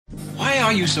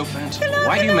are you so fanciful?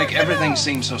 Why do you make everything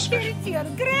seem so special? It's your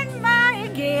grandma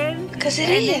again. Because it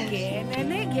and is. Again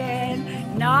and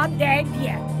again. Not dead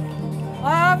yet.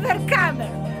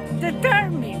 Overcomer.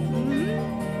 Determined.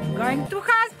 Going to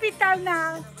hospital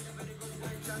now.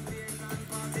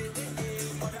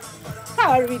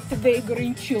 How are we today,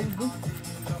 grandchildren?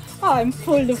 I'm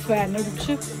full of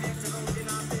energy.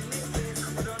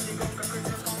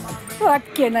 What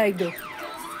can I do?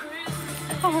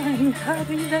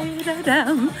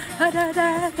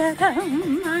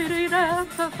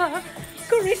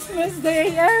 Christmas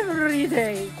Day every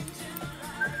day.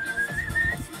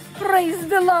 Praise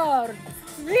the Lord.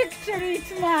 Victory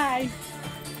is mine.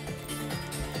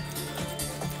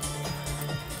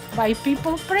 My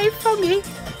people pray for me.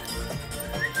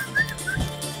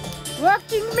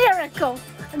 Working miracle.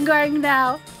 I'm going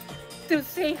now to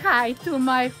say hi to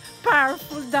my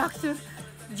powerful doctor,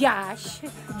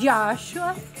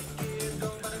 Joshua.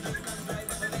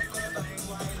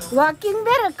 Walking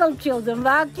miracle, children,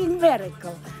 walking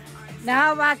miracle.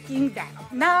 Now walking that,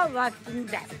 now walking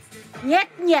that. Нет,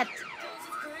 нет.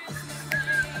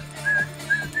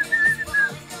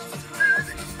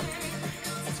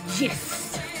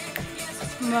 Jesus,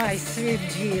 my sweet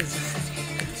Jesus.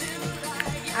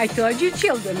 I told you,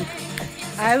 children,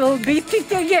 I will beat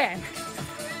it again.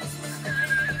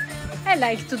 I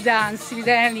like to dance with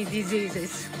any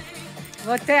diseases.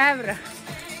 Whatever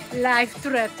life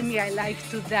threats me, I like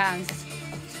to dance.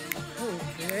 Oh,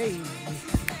 baby.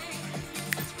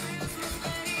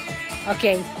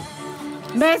 Okay.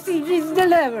 Message is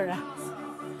delivered.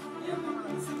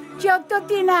 Ciao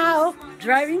tutti now.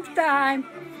 Driving time.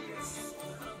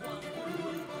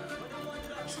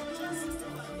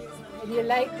 Do you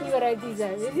like me what I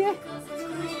deserve, is it?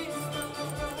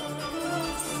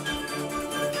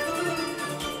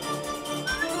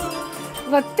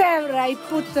 Whatever I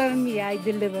put on me, I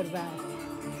deliver back.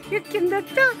 You can do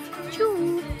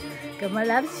too. Come, I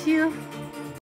love you.